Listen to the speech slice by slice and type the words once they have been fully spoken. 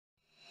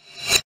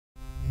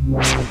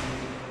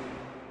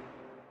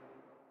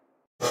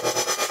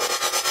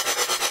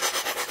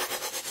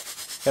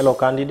Hello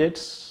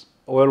candidates,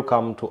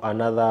 welcome to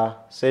another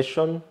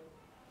session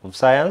of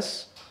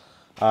science.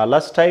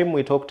 Last time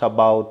we talked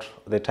about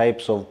the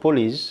types of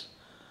pulleys,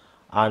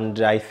 and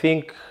I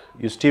think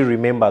you still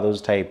remember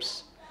those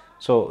types.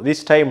 So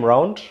this time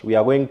round we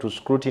are going to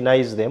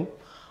scrutinize them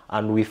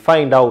and we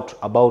find out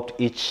about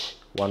each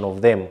one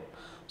of them.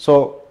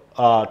 So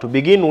to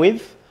begin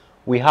with,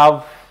 we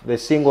have the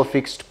single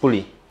fixed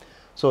pulley.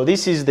 So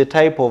this is the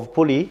type of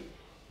pulley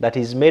that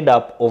is made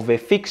up of a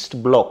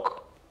fixed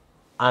block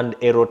and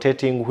a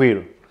rotating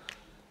wheel.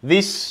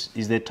 This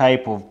is the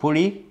type of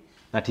pulley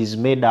that is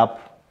made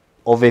up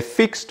of a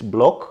fixed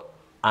block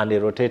and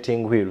a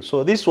rotating wheel.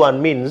 So this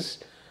one means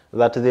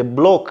that the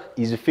block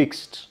is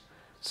fixed.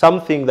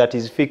 Something that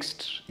is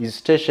fixed is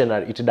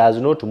stationary, it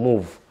does not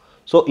move.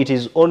 So it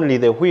is only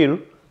the wheel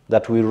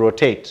that will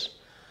rotate.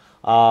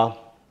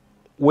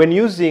 When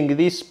using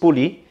this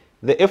pulley,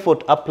 the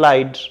effort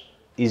applied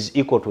is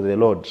equal to the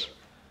load.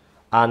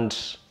 And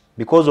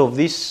because of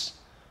this,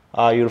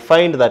 you'll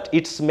find that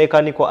its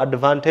mechanical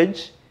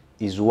advantage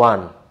is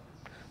 1.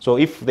 So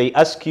if they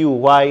ask you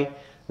why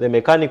the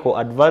mechanical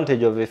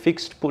advantage of a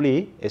fixed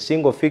pulley, a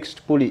single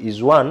fixed pulley,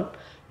 is 1,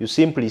 you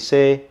simply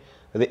say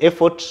the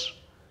effort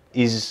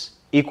is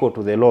equal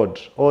to the load,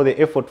 or the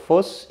effort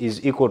force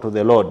is equal to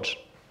the load.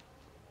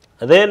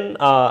 Then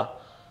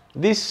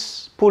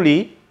this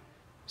pulley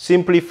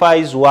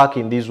simplifies work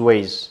in these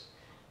ways.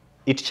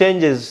 It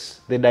changes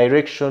the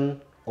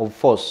direction of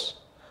force.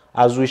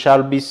 As we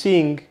shall be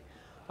seeing,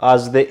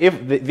 as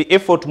the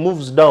effort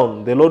moves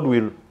down, the load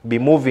will be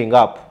moving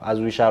up,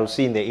 as we shall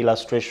see in the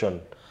illustration.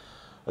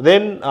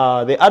 Then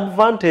the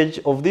advantage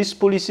of this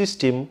pulley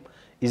system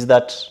is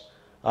that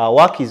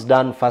work is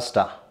done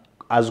faster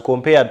as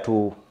compared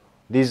to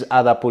these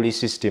other pulley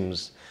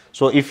systems.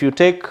 So if you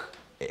take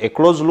a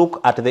close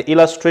look at the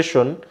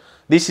illustration,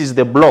 this is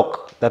the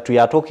block that we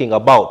are talking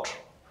about.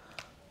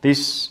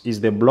 This is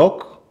the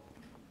block.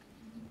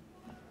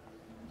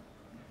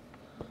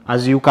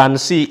 As you can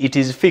see, it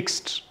is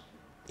fixed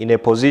in a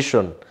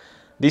position.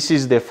 This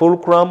is the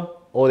fulcrum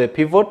or the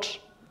pivot,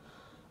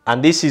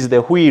 and this is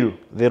the wheel,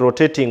 the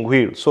rotating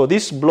wheel. So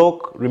this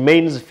block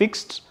remains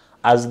fixed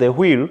as the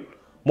wheel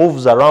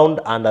moves around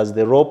and as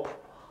the rope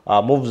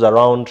moves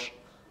around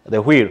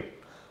the wheel.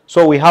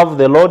 So we have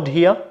the load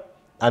here,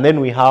 and then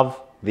we have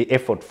the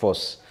effort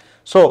force.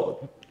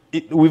 So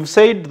we've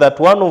said that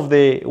one of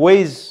the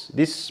ways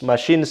this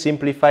machine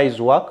simplifies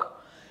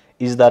work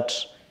is that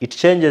it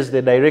changes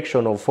the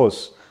direction of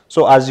force.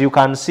 So as you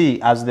can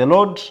see, as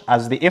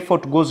the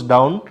effort goes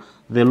down,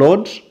 the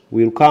load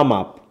will come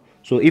up.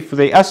 So if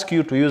they ask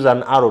you to use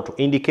an arrow to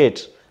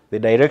indicate the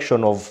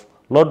direction of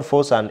load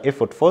force and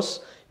effort force,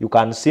 you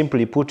can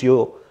simply put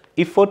your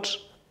effort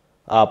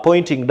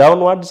pointing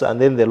downwards, and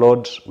then the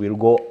load will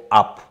go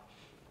up.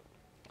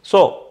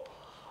 So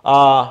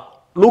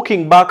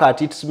looking back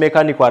at its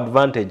mechanical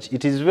advantage,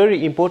 it is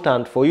very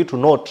important for you to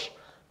note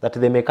that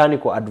the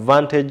mechanical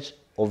advantage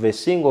of a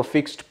single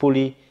fixed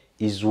pulley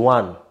is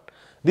 1.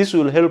 This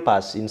will help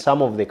us in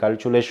some of the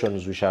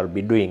calculations we shall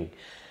be doing.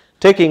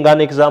 Taking an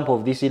example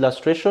of this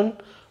illustration,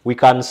 we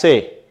can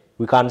set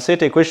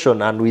a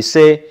question and we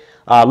say,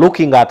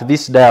 looking at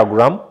this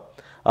diagram,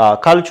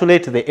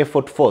 calculate the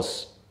effort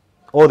force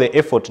or the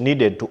effort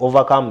needed to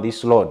overcome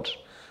this load.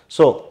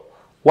 So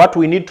what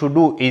we need to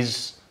do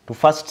is to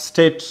first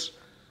state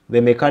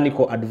the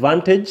mechanical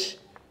advantage.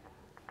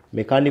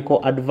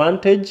 Mechanical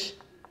advantage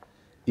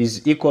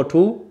is equal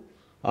to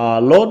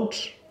load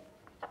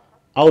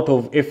out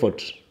of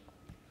effort.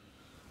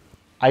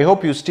 I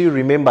hope you still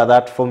remember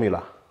that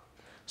formula.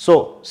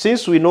 So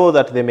since we know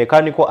that the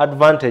mechanical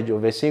advantage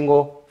of a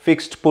single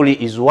fixed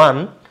pulley is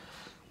 1,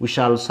 we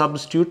shall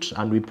substitute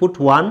and we put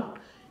 1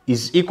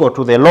 is equal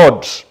to the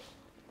load,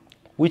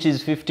 which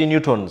is 50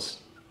 newtons.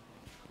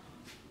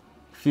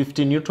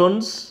 50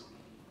 newtons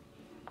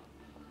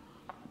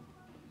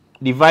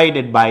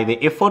divided by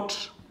the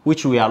effort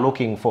which we are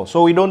looking for.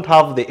 So we don't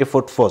have the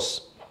effort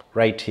force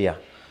right here.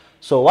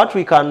 So what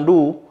we can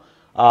do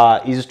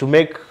is to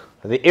make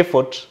the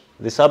effort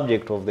the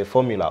subject of the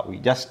formula. We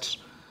just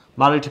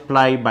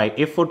multiply by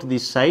effort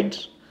this side,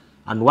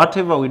 and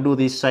whatever we do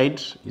this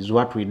side is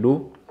what we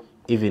do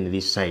even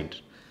this side.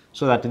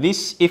 So that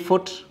this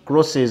effort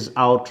crosses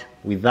out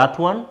with that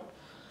one,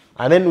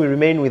 and then we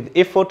remain with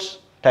effort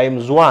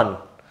times 1,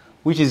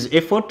 which is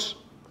effort,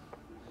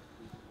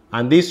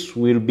 and this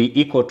will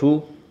be equal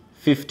to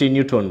 50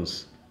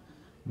 newtons.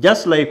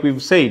 Just like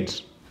we've said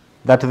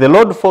that the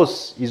load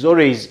force is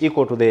always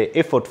equal to the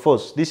effort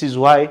force, this is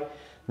why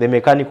the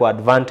mechanical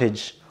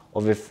advantage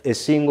of a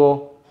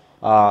single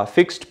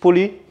fixed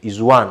pulley is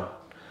 1.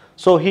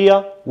 So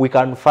here we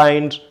can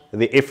find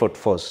the effort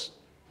force.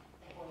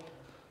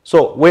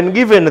 So when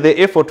given the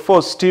effort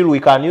force, still we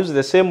can use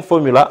the same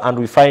formula and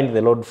we find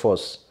the load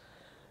force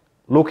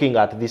looking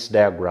at this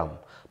diagram.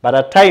 But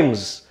at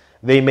times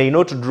they may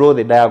not draw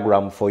the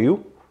diagram for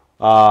you.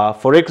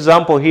 For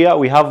example, here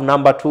we have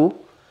number 2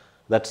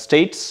 that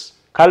states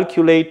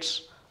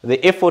calculate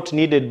the effort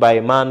needed by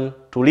a man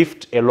to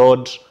lift a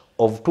load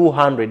of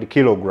 200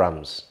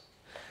 kilograms.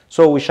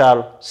 So we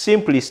shall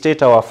simply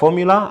state our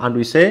formula and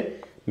we say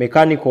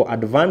mechanical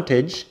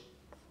advantage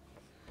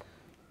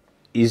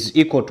is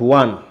equal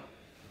to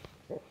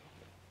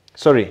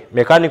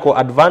mechanical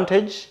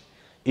advantage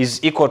is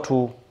equal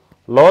to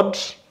load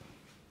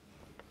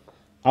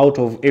out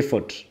of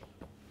effort.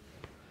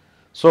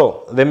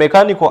 So the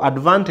mechanical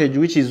advantage,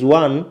 which is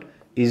 1,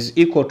 is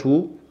equal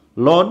to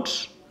load.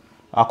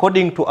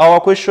 According to our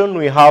question,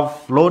 we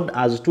have load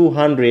as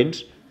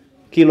 200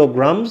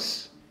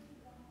 kilograms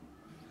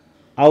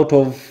out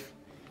of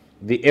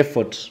the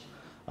effort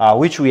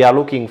which we are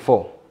looking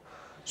for.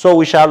 So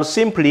we shall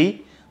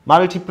simply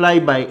multiply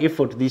by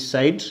effort this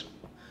side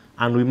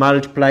and we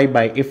multiply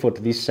by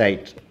effort this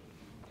side,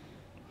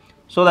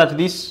 so that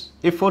this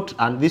effort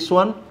and this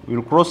one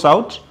will cross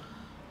out.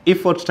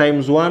 Effort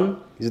times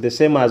 1 is the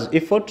same as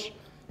effort.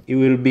 It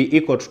will be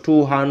equal to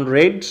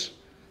 200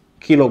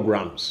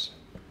 kilograms.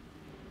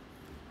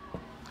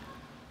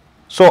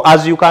 So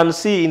as you can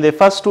see in the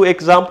first two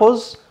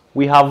examples,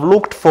 we have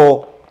looked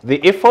for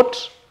the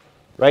effort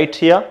right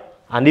here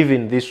and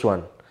even this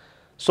one.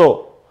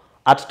 So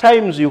at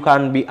times you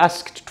can be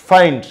asked to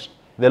find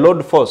the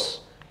load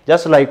force,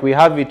 just like we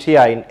have it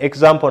here in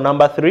example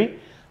number 3.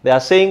 They are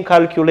saying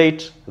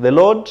calculate the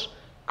load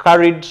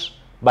carried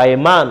by a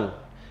man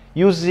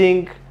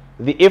using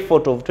the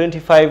effort of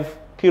 25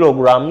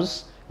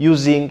 kilograms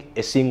using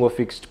a single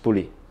fixed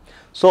pulley.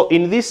 So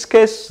in this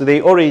case,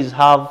 they always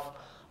have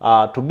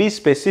to be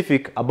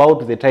specific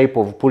about the type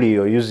of pulley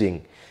you're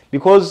using,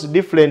 because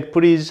different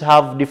pulleys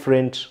have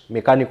different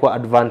mechanical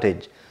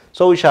advantage.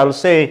 So we shall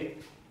say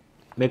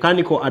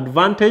mechanical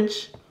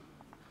advantage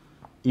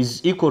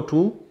is equal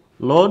to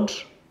load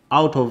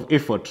out of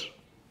effort,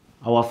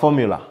 our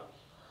formula.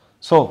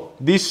 So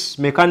this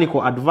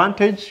mechanical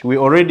advantage we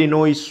already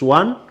know is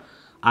 1,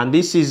 and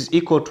this is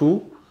equal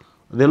to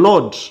the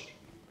load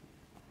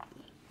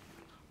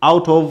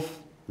out of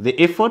the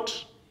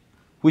effort,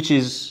 which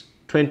is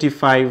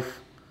 25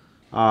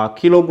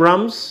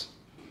 kilograms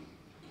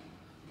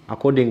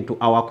according to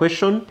our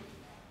question,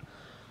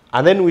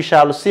 and then we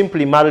shall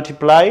simply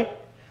multiply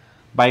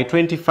by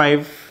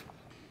 25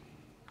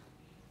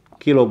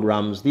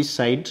 kilograms this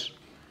side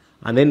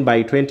and then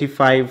by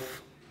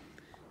 25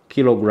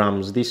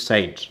 kilograms this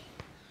side,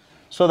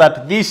 so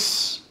that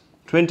this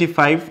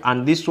 25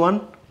 and this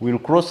one will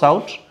cross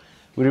out.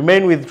 We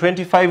remain with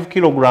 25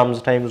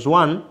 kilograms times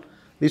 1.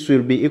 This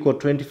will be equal to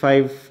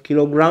 25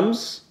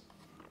 kilograms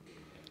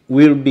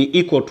will be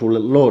equal to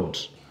load.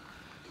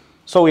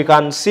 So we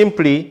can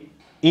simply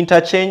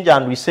interchange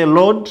and we say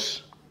load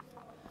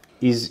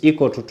is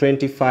equal to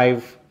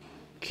 25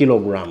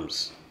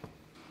 kilograms.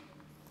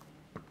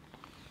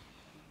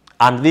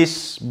 And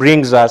this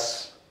brings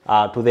us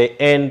to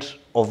the end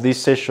of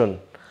this session.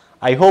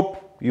 I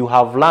hope you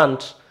have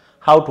learned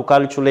how to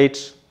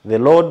calculate the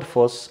load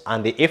force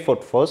and the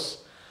effort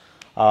force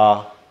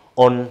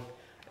on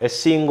a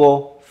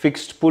single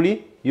fixed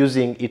pulley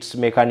using its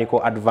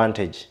mechanical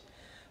advantage.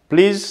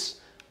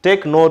 Please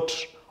take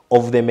note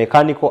of the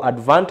mechanical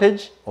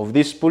advantage of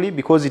this pulley,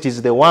 because it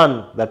is the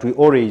one that we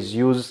always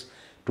use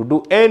to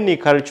do any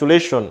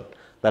calculation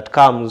that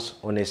comes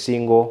on a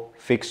single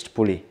fixed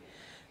pulley.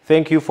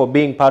 Thank you for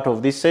being part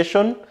of this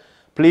session.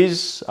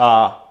 Please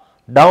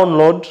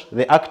download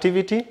the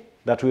activity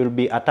that will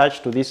be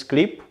attached to this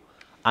clip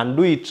and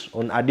do it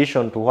in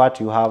addition to what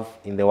you have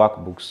in the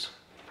workbooks.